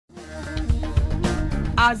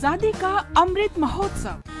आजादी का Amrit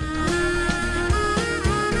Mahotsav.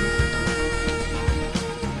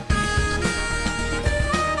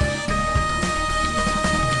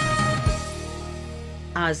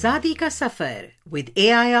 Azadi Ka Safar with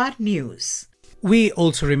AIR News. We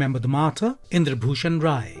also remember the martyr Indra Bhusan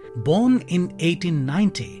Rai, born in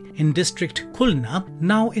 1890 in district Khulna,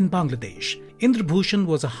 now in Bangladesh. Indra Bhusan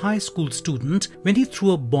was a high school student when he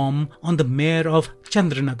threw a bomb on the Mayor of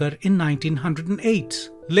Chandernagore in 1908.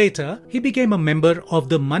 Later, he became a member of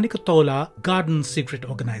the Manicktola Garden secret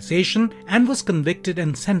organization and was convicted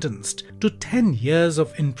and sentenced to 10 years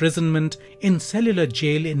of imprisonment in Cellular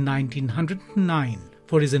Jail in 1909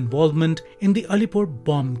 for his involvement in the Alipore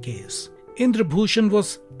Bomb Case. Indra Bhusan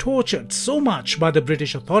was tortured so much by the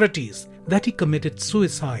British authorities that he committed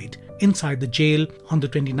suicide inside the jail on the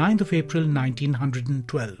 29th of April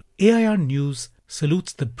 1912. AIR News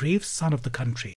salutes the brave son of the country.